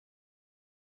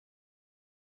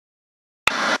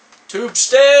Tube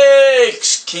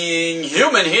Steaks,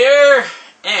 Kinghuman here,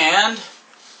 and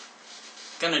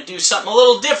gonna do something a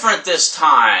little different this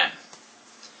time.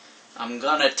 I'm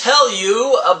gonna tell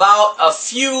you about a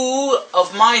few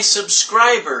of my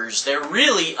subscribers. They're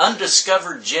really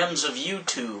undiscovered gems of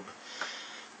YouTube.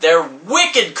 They're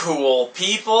wicked cool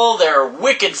people, they're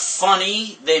wicked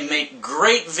funny, they make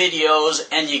great videos,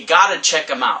 and you gotta check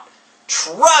them out.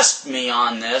 Trust me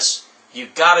on this, you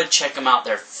gotta check them out.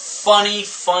 They're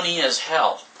funny as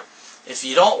hell. If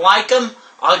you don't like them,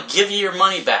 I'll give you your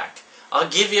money back. I'll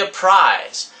give you a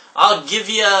prize. I'll give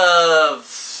you a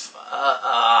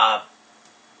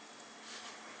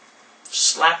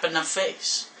slap in the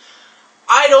face.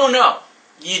 I don't know.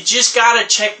 You just gotta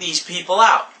check these people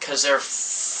out, because they're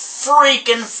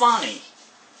freaking funny.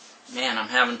 Man, I'm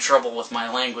having trouble with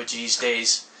my language these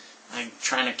days. I'm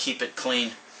trying to keep it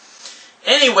clean.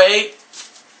 Anyway,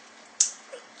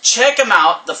 check him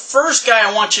out. The first guy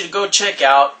I want you to go check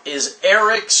out is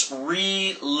Eric's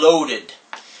Reloaded.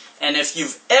 And if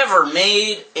you've ever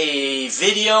made a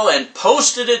video and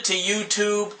posted it to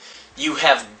YouTube, you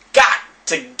have got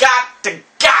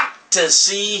to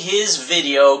see his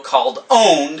video called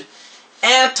Owned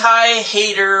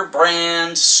Anti-Hater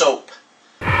Brand Soap.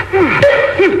 What's the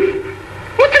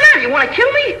matter? You want to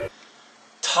kill me?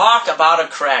 Talk about a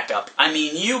crack up. I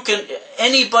mean,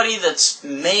 anybody that's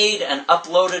made and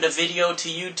uploaded a video to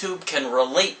YouTube can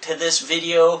relate to this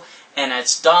video, and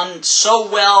it's done so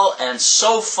well and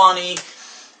so funny.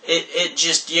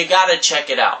 You gotta check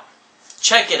it out.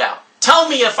 Check it out. Tell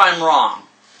me if I'm wrong.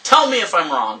 Tell me if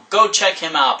I'm wrong. Go check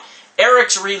him out.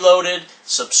 Eric's Reloaded.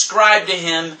 Subscribe to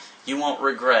him. You won't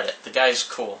regret it. The guy's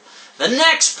cool. The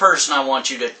next person I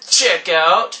want you to check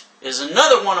out is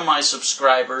another one of my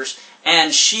subscribers,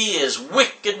 and she is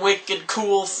wicked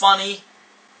cool, funny.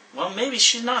 Well, maybe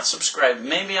she's not subscribed.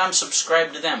 Maybe I'm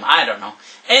subscribed to them. I don't know.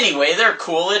 Anyway, they're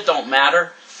cool. It don't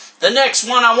matter. The next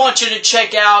one I want you to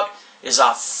check out is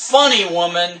a funny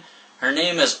woman. Her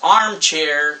name is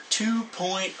Armchair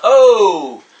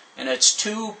 2.0, and it's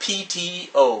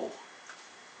 2PTO.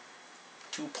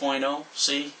 2.0.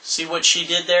 See what she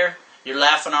did there? You're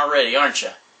laughing already, aren't you?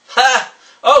 Ha!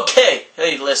 Okay.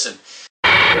 Hey, listen.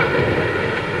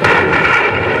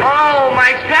 Oh,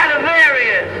 my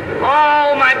Stradivarius!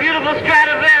 Oh, my beautiful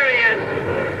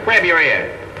Stradivarius! Grab your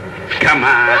ear. Come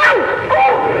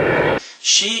on.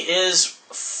 She is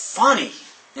funny.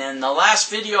 In the last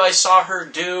video I saw her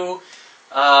do,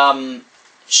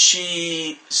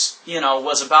 she,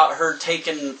 was about her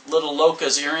taking Little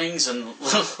Loca's earrings, and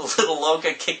Little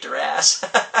Loca kicked her ass.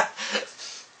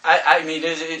 I mean,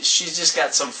 she's just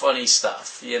got some funny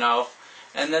stuff,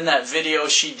 And then that video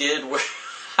she did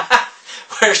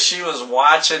where she was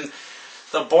watching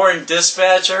The Boring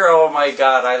Dispatcher. Oh my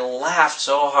God, I laughed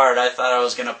so hard I thought I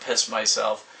was going to piss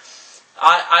myself.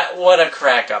 What a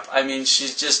crack up. I mean,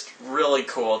 she's just really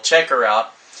cool. Check her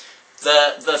out.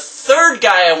 The third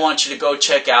guy I want you to go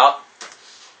check out,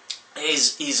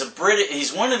 he's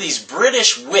one of these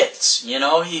British wits,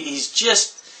 he's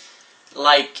just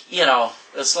like,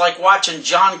 it's like watching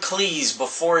John Cleese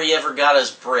before he ever got his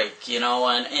break,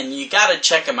 and you got to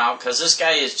check him out, because this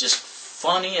guy is just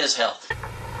funny as hell.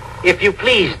 If you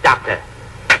please, Doctor.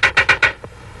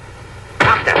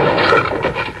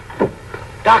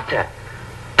 Doctor.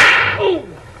 Oh.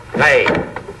 Hey.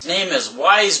 His name is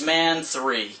Wise Man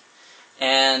 3,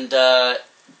 and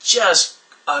just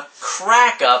a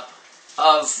crack up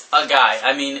of a guy.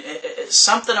 I mean,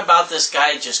 something about this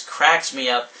guy just cracks me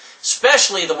up,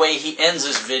 especially the way he ends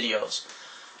his videos.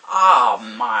 Oh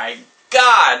my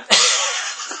God.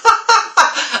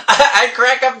 I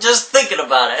crack up just thinking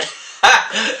about it.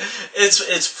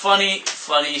 It's funny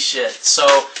shit.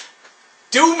 So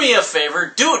do me a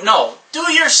favor. Do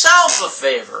yourself a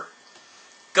favor.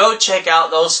 Go check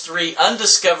out those 3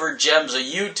 undiscovered gems of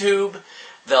YouTube.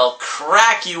 They'll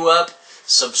crack you up.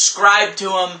 Subscribe to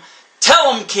them.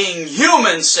 Tell them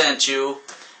Kinghuman sent you.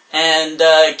 And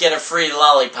get a free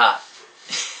lollipop.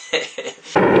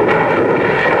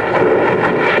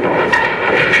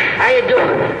 How you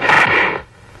doing?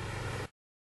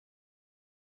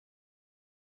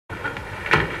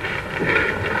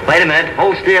 Wait a minute.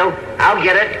 Hold still. I'll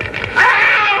get it.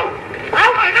 Ow!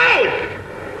 Ow, my nose!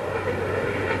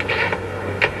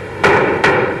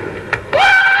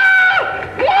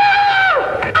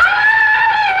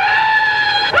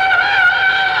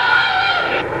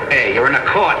 Hey, you're in a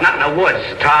court, not in the woods,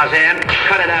 Tarzan.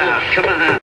 Cut it out. Come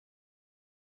on.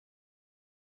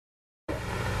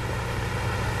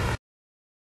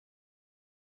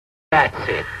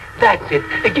 That's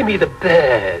it. Give me the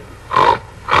bed.